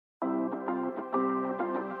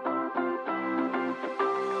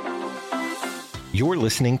You're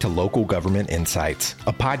listening to Local Government Insights,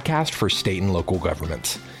 a podcast for state and local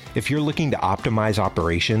governments. If you're looking to optimize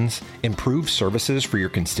operations, improve services for your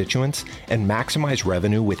constituents, and maximize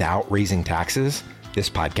revenue without raising taxes, this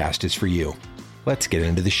podcast is for you. Let's get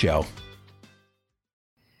into the show.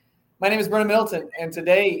 My name is Brennan Middleton, and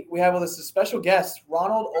today we have with us a special guest,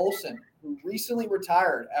 Ronald Olson, who recently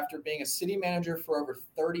retired after being a city manager for over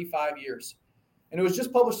 35 years, and who has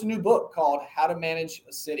just published a new book called How to Manage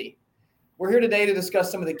a City. We're here today to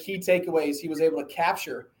discuss some of the key takeaways he was able to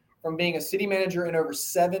capture from being a city manager in over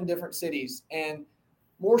 7 different cities, and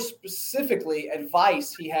more specifically,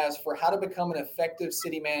 advice he has for how to become an effective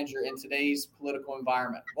city manager in today's political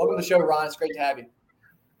environment. Welcome to the show, Ron. It's great to have you.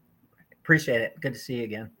 Appreciate it. Good to see you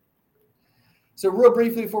again. So real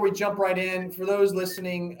briefly, before we jump right in, for those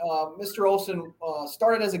listening, Mr. Olson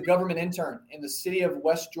started as a government intern in the city of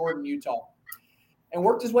West Jordan, Utah, and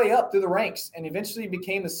worked his way up through the ranks and eventually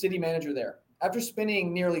became the city manager there. After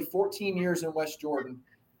spending nearly 14 years in West Jordan,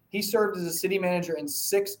 he served as a city manager in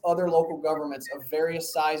 6 other local governments of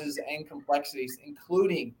various sizes and complexities,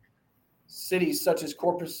 including cities such as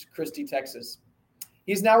Corpus Christi, Texas.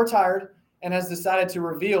 He's now retired and has decided to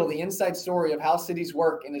reveal the inside story of how cities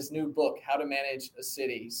work in his new book, How to Manage a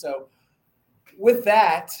City. So with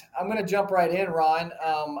that, I'm going to jump right in, Ron.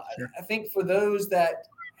 Sure. I think for those that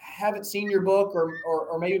haven't seen your book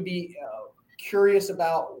or maybe be curious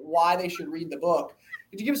about why they should read the book,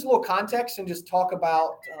 could you give us a little context and just talk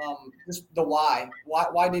about just the why?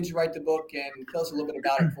 Why did you write the book, and tell us a little bit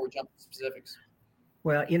about it before we jump into specifics?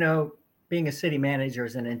 Well, being a city manager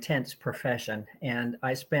is an intense profession, and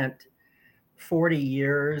I spent 40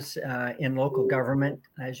 years in local government,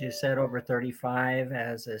 as you said, over 35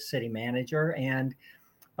 as a city manager. And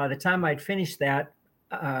by the time I'd finished that,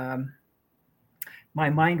 my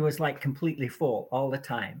mind was like completely full all the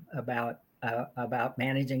time about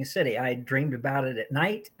managing a city. I dreamed about it at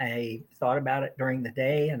night. I thought about it during the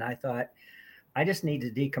day, and I thought, I just need to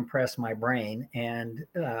decompress my brain and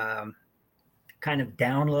kind of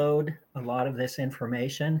download a lot of this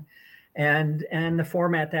information. And the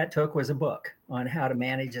format that took was a book on how to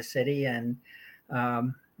manage a city. And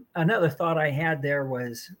another thought I had there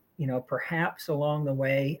was, perhaps along the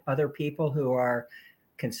way, other people who are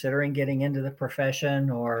considering getting into the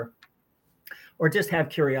profession or just have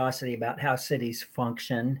curiosity about how cities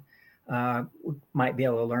function might be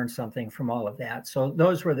able to learn something from all of that. So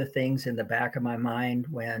those were the things in the back of my mind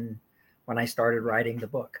when I started writing the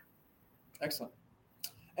book. Excellent.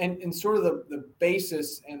 And sort of the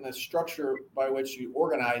basis and the structure by which you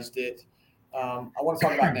organized it, I want to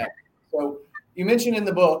talk about next. So you mentioned in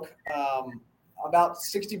the book about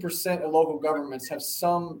 60% of local governments have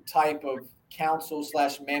some type of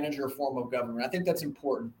council/manager form of government. I think that's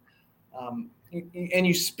important. And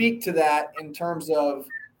you speak to that in terms of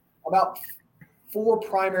about 4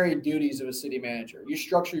 primary duties of a city manager. You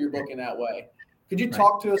structure your book in that way. Could you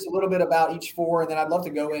talk to us a little bit about each 4? And then I'd love to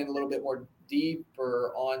go in a little bit more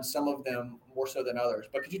deeper on some of them more so than others.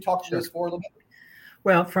 But could you talk to us 4 a little bit?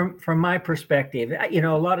 Well, from my perspective, a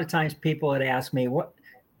lot of times people would ask me,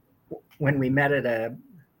 when we met at a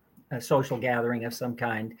social gathering of some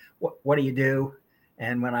kind, what do you do?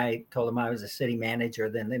 And when I told them I was a city manager,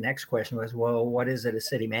 then the next question was, well, what is it a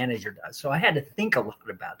city manager does? So I had to think a lot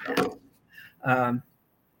about that.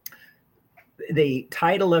 The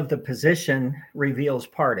title of the position reveals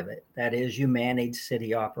part of it. That is, you manage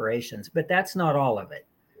city operations, but that's not all of it.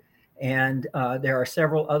 And there are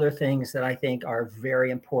several other things that I think are very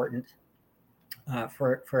important.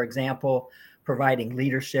 For example, providing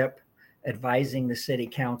leadership, advising the city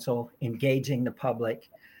council, engaging the public.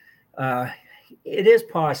 It is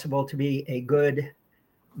possible to be a good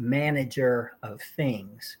manager of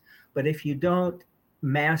things, but if you don't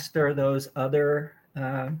master those other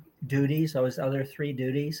duties, those other 3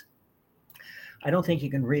 duties, I don't think you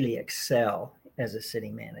can really excel as a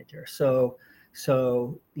city manager. So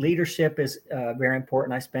leadership is very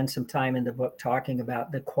important. I spend some time in the book talking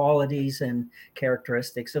about the qualities and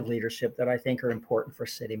characteristics of leadership that I think are important for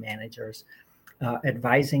city managers.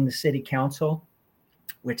 Advising the city council,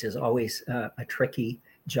 which is always a tricky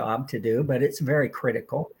job to do, but it's very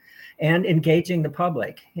critical. And engaging the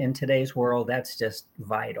public in today's world, that's just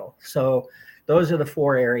vital. So those are the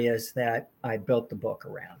 4 areas that I built the book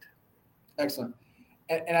around. Excellent.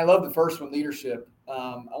 And I love the first one, leadership.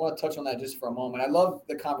 I want to touch on that just for a moment. I love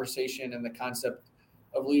the conversation and the concept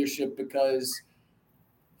of leadership because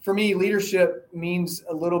for me, leadership means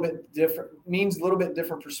a little bit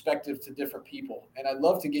different perspective to different people. And I'd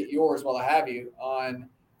love to get yours while I have you on,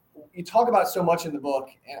 you talk about so much in the book,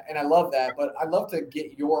 and I love that, but I'd love to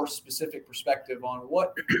get your specific perspective on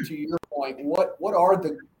what, to your point, what are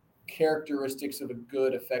the characteristics of a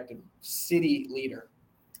good, effective city leader?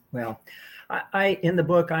 Well, I in the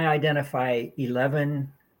book, I identify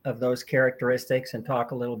 11 of those characteristics and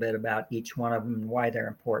talk a little bit about each one of them and why they're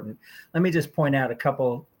important. Let me just point out a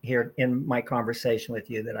couple here in my conversation with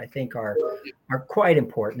you that I think are quite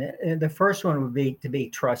important. And the first one would be to be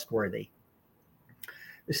trustworthy.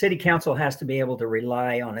 The city council has to be able to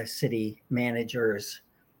rely on a city manager's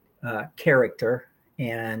character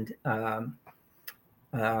and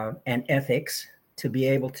ethics to be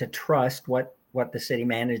able to trust what the city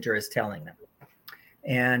manager is telling them.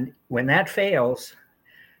 And when that fails,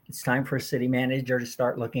 it's time for a city manager to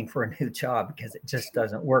start looking for a new job, because it just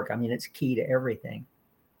doesn't work. I mean, it's key to everything.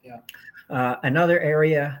 Yeah. Another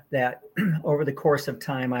area that over the course of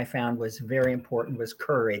time I found was very important was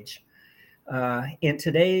courage. In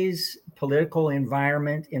today's political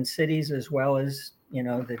environment in cities, as well as,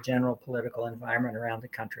 the general political environment around the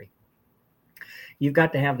country, you've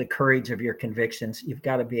got to have the courage of your convictions. You've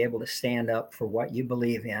got to be able to stand up for what you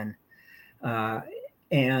believe in.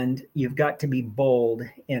 And you've got to be bold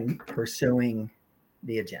in pursuing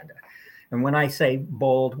the agenda. And when I say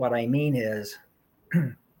bold, what I mean is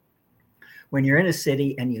when you're in a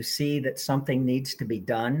city and you see that something needs to be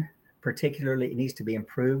done, particularly it needs to be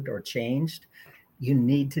improved or changed, you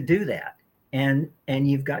need to do that. And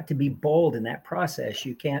you've got to be bold in that process.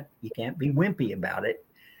 You can't be wimpy about it.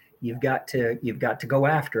 You've got to go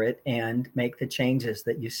after it and make the changes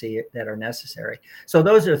that you see that are necessary. So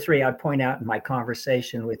those are three I'd point out in my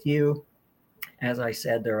conversation with you. As I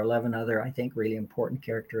said, there are 11 other, I think, really important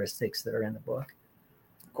characteristics that are in the book.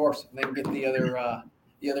 Of course, and they can get the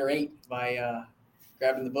other 8 by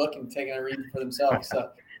grabbing the book and taking a read for themselves.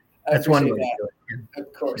 So that's one way that. to do it.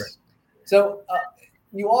 Of course. Sure. So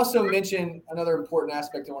you also mentioned another important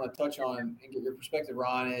aspect I want to touch on and get your perspective,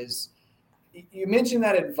 Ron, is you mentioned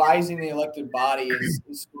that advising the elected body is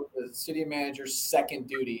sort of the city manager's second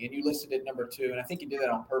duty, and you listed it number 2, and I think you did that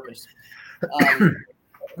on purpose.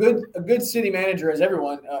 A good city manager, as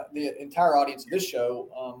everyone, the entire audience of this show,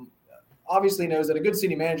 obviously knows that a good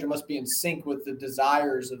city manager must be in sync with the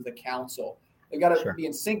desires of the council. They've got to be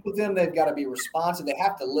in sync with them. They've got to be responsive. They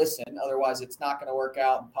have to listen. Otherwise, it's not going to work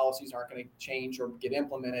out, and policies aren't going to change or get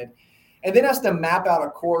implemented. And then has to map out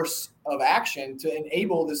a course of action to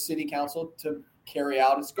enable the city council to carry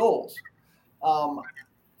out its goals.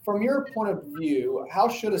 From your point of view, how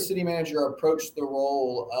should a city manager approach the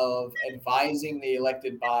role of advising the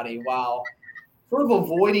elected body while sort of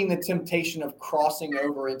avoiding the temptation of crossing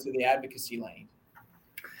over into the advocacy lane?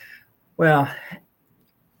 Well,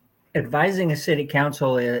 advising a city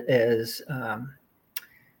council is a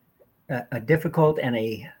difficult and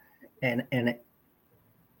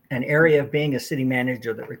an area of being a city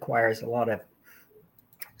manager that requires a lot of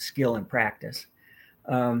skill and practice.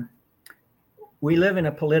 We live in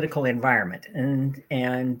a political environment, and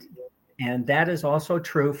that is also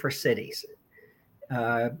true for cities.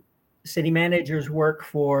 City managers work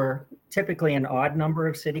for typically an odd number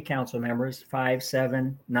of city council members, 5,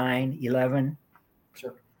 7, 9, 11.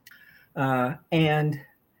 Sure. And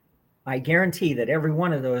I guarantee that every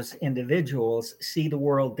one of those individuals see the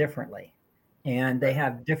world differently, and they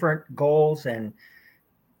have different goals and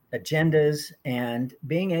agendas, and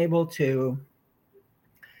being able to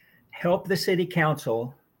help the city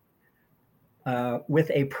council with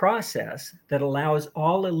a process that allows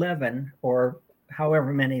all 11 or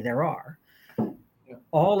however many there are,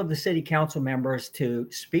 all of the city council members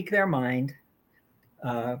to speak their mind,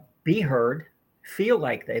 be heard, feel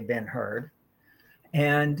like they've been heard,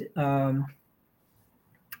 and then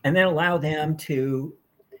allow them to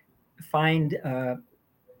find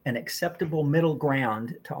an acceptable middle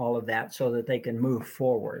ground to all of that so that they can move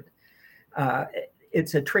forward.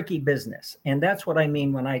 It's a tricky business. And that's what I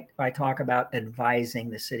mean when I talk about advising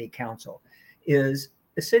the city council, is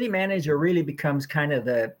the city manager really becomes kind of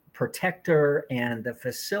the protector and the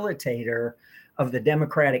facilitator of the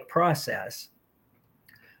democratic process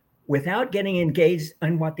without getting engaged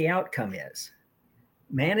in what the outcome is.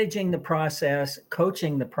 Managing the process,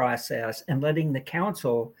 coaching the process, and letting the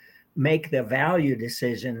council make the value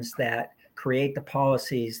decisions that create the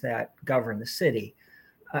policies that govern the city.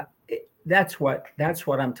 That's what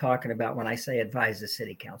I'm talking about when I say advise the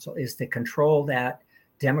city council, is to control that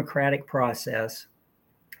democratic process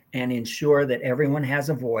and ensure that everyone has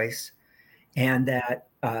a voice, and that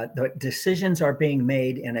the decisions are being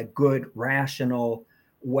made in a good, rational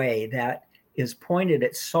way that is pointed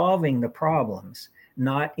at solving the problems,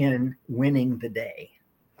 not in winning the day.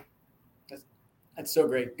 That's so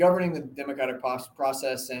great. Governing the democratic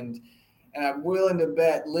process, and I'm willing to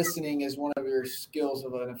bet listening is one of your skills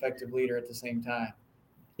of an effective leader at the same time.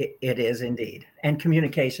 It is indeed. And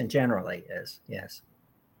communication generally is, yes.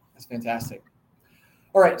 That's fantastic.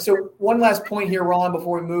 All right. So one last point here, Ron,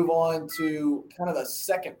 before we move on to kind of the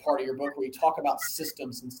second part of your book where you talk about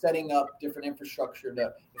systems and setting up different infrastructure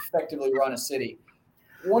to effectively run a city.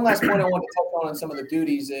 One last point I want to touch on some of the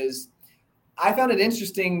duties is I found it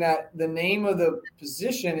interesting that the name of the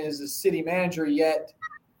position is the city manager, yet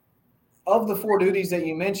of the 4 duties that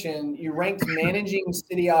you mentioned, you ranked managing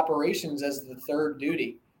city operations as the 3rd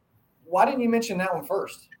duty. Why didn't you mention that one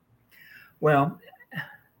first? Well,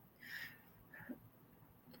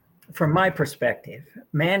 from my perspective,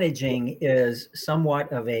 managing is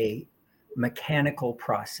somewhat of a mechanical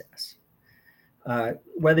process.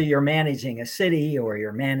 Whether you're managing a city or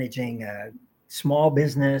you're managing a small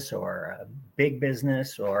business or a big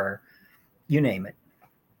business or you name it,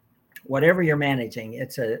 whatever you're managing,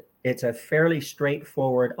 it's a fairly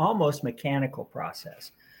straightforward, almost mechanical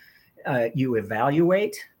process. You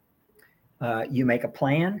evaluate, you make a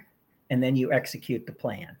plan, and then you execute the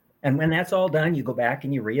plan. And when that's all done, you go back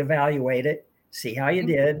and you reevaluate it, see how you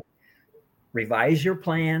did, revise your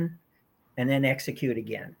plan, and then execute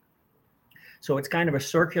again. So it's kind of a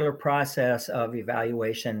circular process of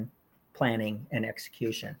evaluation, planning, and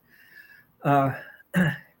execution. That's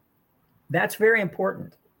very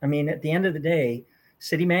important. I mean, at the end of the day,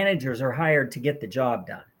 city managers are hired to get the job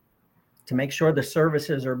done, to make sure the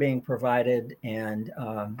services are being provided and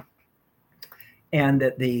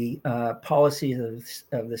that the policies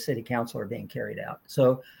of the city council are being carried out.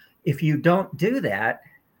 So if you don't do that,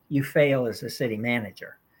 you fail as a city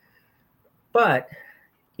manager. But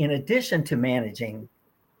in addition to managing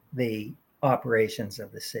the operations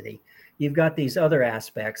of the city, you've got these other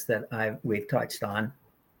aspects that we've touched on: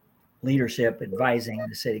 leadership, advising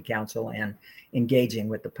the city council, and engaging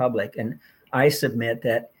with the public. And I submit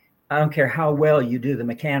that I don't care how well you do the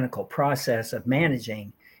mechanical process of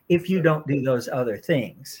managing, if you don't do those other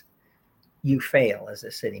things, you fail as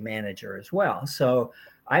a city manager as well. So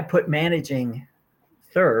I put managing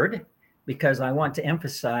 3rd because I want to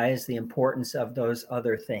emphasize the importance of those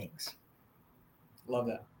other things. Love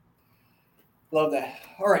that. Love that.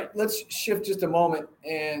 All right, let's shift just a moment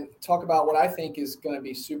and talk about what I think is going to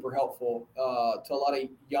be super helpful to a lot of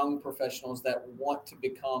young professionals that want to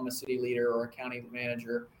become a city leader or a county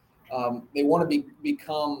manager. They want to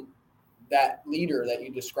become that leader that you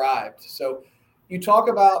described. So you talk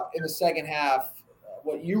about in the second half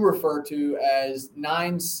what you refer to as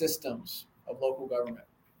 9 systems of local government.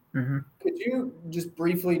 Mm-hmm. Could you just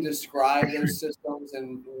briefly describe those systems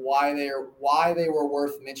and why they were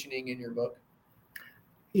worth mentioning in your book?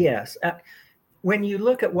 Yes. When you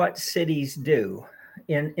look at what cities do,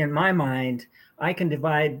 in my mind, I can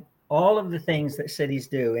divide all of the things that cities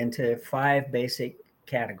do into 5 basic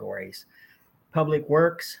categories: public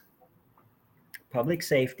works, public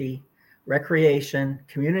safety, recreation,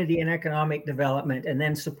 community and economic development, and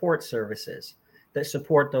then support services that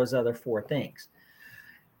support those other 4 things.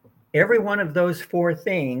 Every one of those 4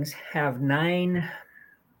 things have 9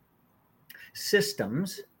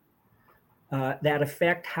 systems that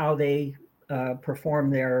affect how they perform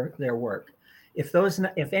their work.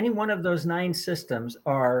 If any one of those 9 systems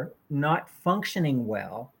are not functioning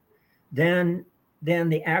well, then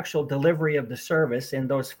the actual delivery of the service in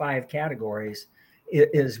those 5 categories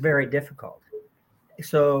is very difficult.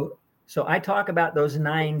 So I talk about those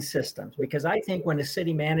 9 systems because I think when a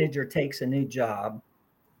city manager takes a new job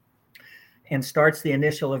and starts the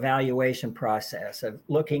initial evaluation process of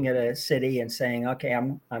looking at a city and saying, okay,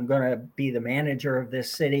 I'm going to be the manager of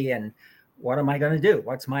this city, and what am I going to do?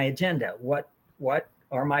 What's my agenda? What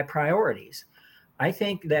are my priorities? I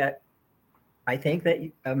think that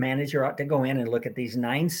a manager ought to go in and look at these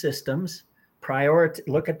 9 systems,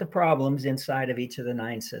 look at the problems inside of each of the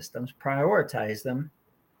 9 systems, prioritize them,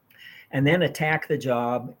 and then attack the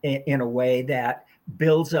job in a way that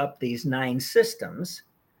builds up these 9 systems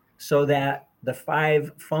so that the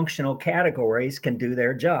 5 functional categories can do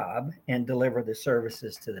their job and deliver the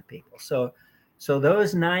services to the people. So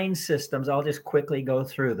those 9 systems, I'll just quickly go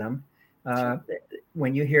through them.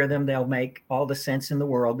 When you hear them, they'll make all the sense in the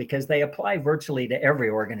world because they apply virtually to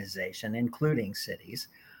every organization, including cities.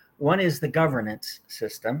 One is the governance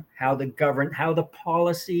system, how the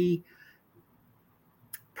policy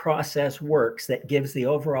process works that gives the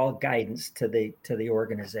overall guidance to the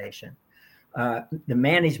organization. The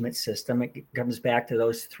management system, it comes back to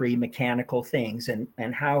those 3 mechanical things,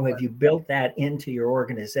 and how have you built that into your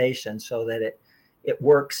organization so that it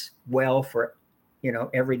works well for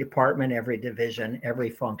every department, every division, every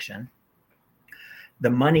function. The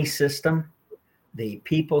money system, the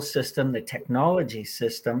people system, the technology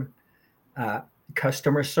system,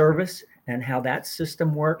 customer service, and how that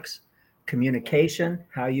system works, communication,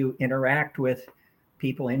 how you interact with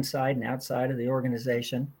people inside and outside of the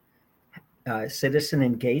organization, citizen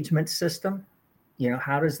engagement system.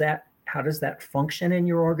 How does that function in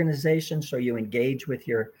your organization, so you engage with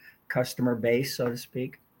your customer base, so to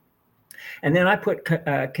speak? And then I put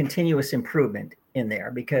continuous improvement in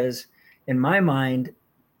there, because in my mind,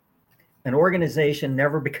 an organization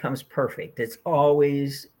never becomes perfect. It's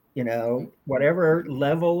always, whatever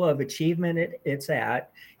level of achievement it's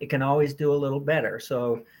at, it can always do a little better.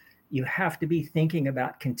 So you have to be thinking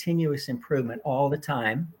about continuous improvement all the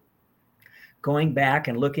time, going back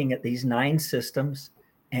and looking at these 9 systems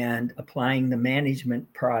and applying the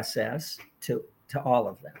management process to all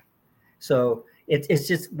of them. So it's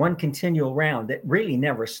just one continual round that really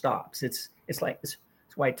never stops. It's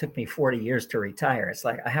why it took me 40 years to retire. It's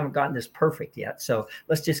like, I haven't gotten this perfect yet. So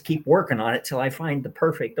let's just keep working on it till I find the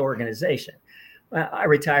perfect organization. Well, I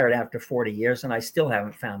retired after 40 years and I still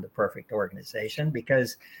haven't found the perfect organization,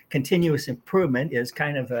 because continuous improvement is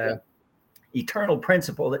kind of a eternal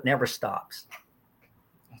principle that never stops.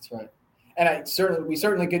 That's right. And we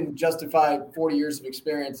certainly couldn't justify 40 years of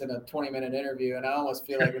experience in a 20-minute interview. And I almost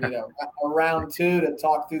feel like we need a round 2 to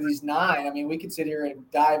talk through these 9. I mean, we could sit here and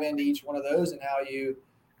dive into each one of those and how you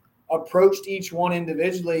approached each one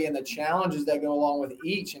individually and the challenges that go along with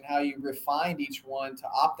each, and how you refined each one to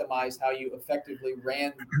optimize how you effectively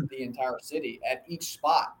ran the entire city at each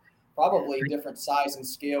spot. Probably different size and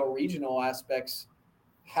scale, regional aspects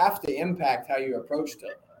have to impact how you approached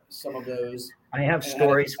some of those. I have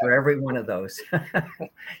stories for every one of those.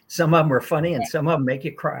 Some of them are funny and some of them make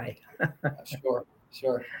you cry.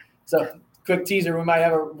 Sure. So quick teaser, we might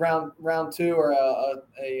have a round 2 or a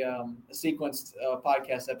sequenced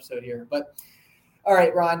podcast episode here. But all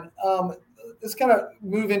right, Ron, let's kind of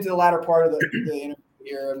move into the latter part of the interview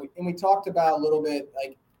here. And we talked about a little bit,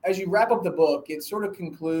 like, as you wrap up the book, it sort of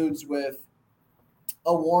concludes with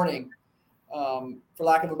a warning, for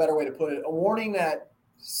lack of a better way to put it, a warning that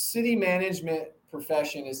city management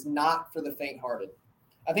profession is not for the faint-hearted.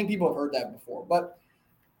 I think people have heard that before, but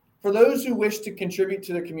for those who wish to contribute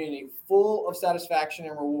to the community full of satisfaction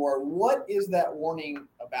and reward, what is that warning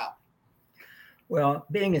about? Well,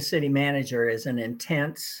 being a city manager is an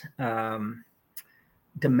intense,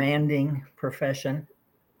 demanding profession.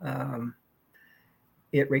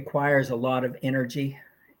 It requires a lot of energy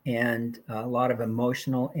and a lot of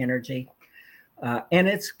emotional energy, and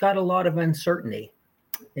it's got a lot of uncertainty.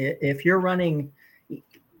 If you're running,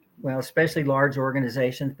 well, especially large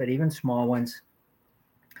organizations, but even small ones,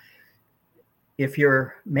 if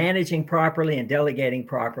you're managing properly and delegating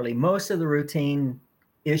properly, most of the routine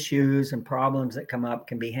issues and problems that come up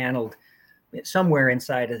can be handled somewhere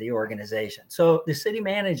inside of the organization. So the city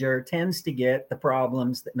manager tends to get the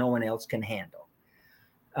problems that no one else can handle.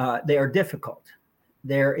 They are difficult.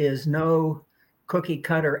 There is no cookie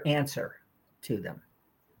cutter answer to them.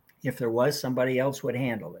 If there was, somebody else would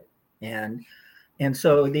handle it. And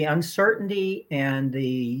so the uncertainty and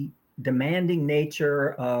the demanding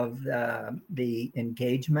nature of the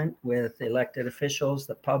engagement with elected officials,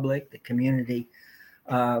 the public, the community,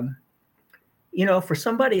 for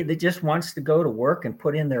somebody that just wants to go to work and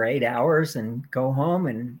put in their 8 hours and go home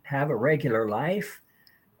and have a regular life,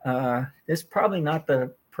 this is probably not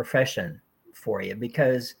the profession for you,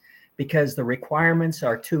 because the requirements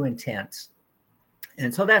are too intense.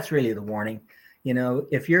 And so that's really the warning.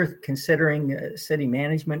 If you're considering a city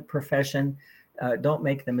management profession, don't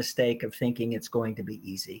make the mistake of thinking it's going to be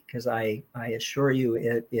easy, because I assure you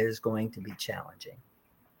it is going to be challenging.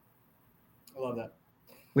 I love that.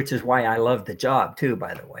 Which is why I love the job too,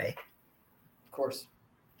 by the way. Of course.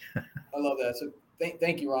 I love that. So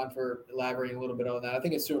thank you, Ron, for elaborating a little bit on that. I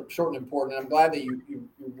think it's short and important. And I'm glad that you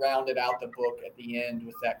rounded out the book at the end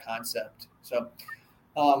with that concept. So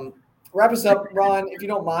wrap us up, Ron, if you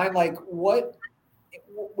don't mind. Like, what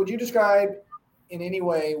would you describe in any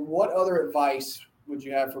way, what other advice would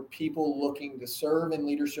you have for people looking to serve in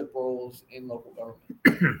leadership roles in local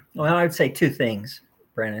government? Well, I'd say 2 things,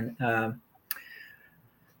 Brennan.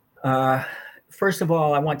 First of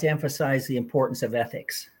all, I want to emphasize the importance of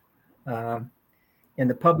ethics in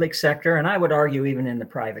the public sector, and I would argue even in the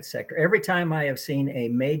private sector. Every time I have seen a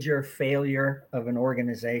major failure of an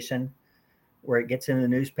organization where it gets in the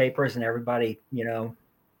newspapers and everybody,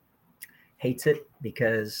 hates it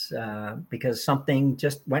because something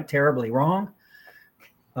just went terribly wrong,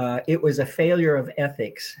 it was a failure of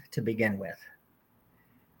ethics to begin with.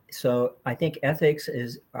 So I think ethics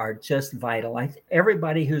are just vital.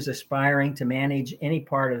 Everybody who's aspiring to manage any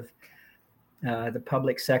part of the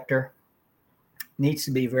public sector needs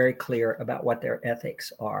to be very clear about what their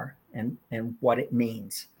ethics are and what it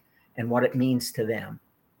means. and what it means to them.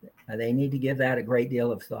 They need to give that a great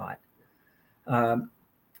deal of thought.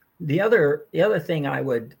 The other thing I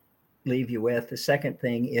would leave you with, the second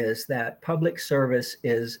thing, is that public service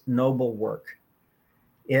is noble work.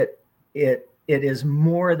 It is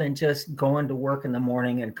more than just going to work in the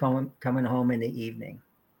morning and coming home in the evening.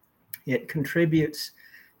 It contributes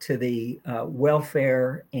to the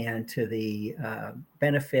welfare and to the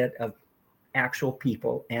benefit of actual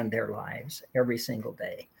people and their lives every single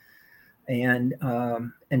day. And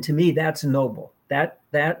to me, that's noble.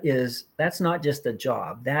 That's not just a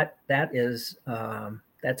job.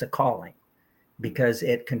 That's a calling, because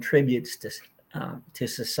it contributes to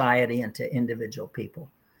society and to individual people.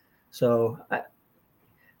 So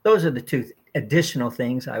those are the two additional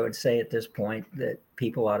things I would say at this point that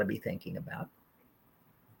people ought to be thinking about.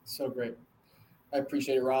 So great. I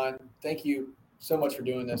appreciate it, Ron. Thank you so much for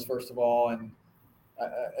doing this, first of all. And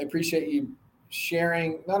I appreciate you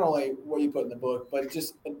sharing not only what you put in the book, but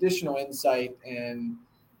just additional insight and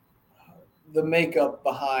the makeup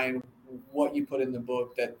behind what you put in the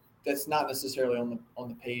book that's not necessarily on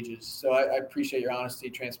the pages. So I appreciate your honesty,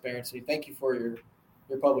 transparency. Thank you for your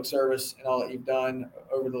public service and all that you've done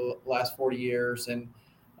over the last 40 years. And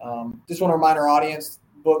just want to remind our audience,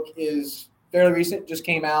 the book is fairly recent, just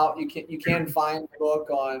came out. You can find the book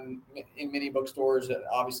in many bookstores,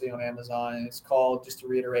 obviously on Amazon. And it's called, just to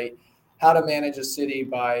reiterate, How to Manage a City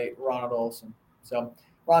by Ronald Olson. So,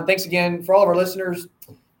 Ron, thanks again. For all of our listeners,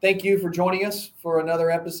 thank you for joining us for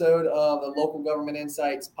another episode of the Local Government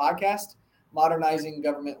Insights podcast, Modernizing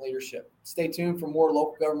Government Leadership. Stay tuned for more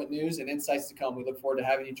local government news and insights to come. We look forward to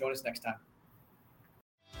having you join us next time.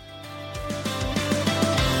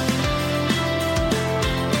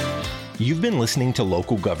 You've been listening to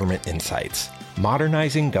Local Government Insights,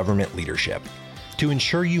 Modernizing Government Leadership. To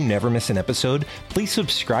ensure you never miss an episode, please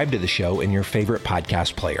subscribe to the show in your favorite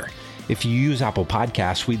podcast player. If you use Apple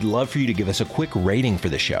Podcasts, we'd love for you to give us a quick rating for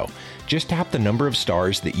the show. Just tap the number of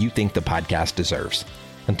stars that you think the podcast deserves.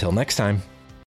 Until next time.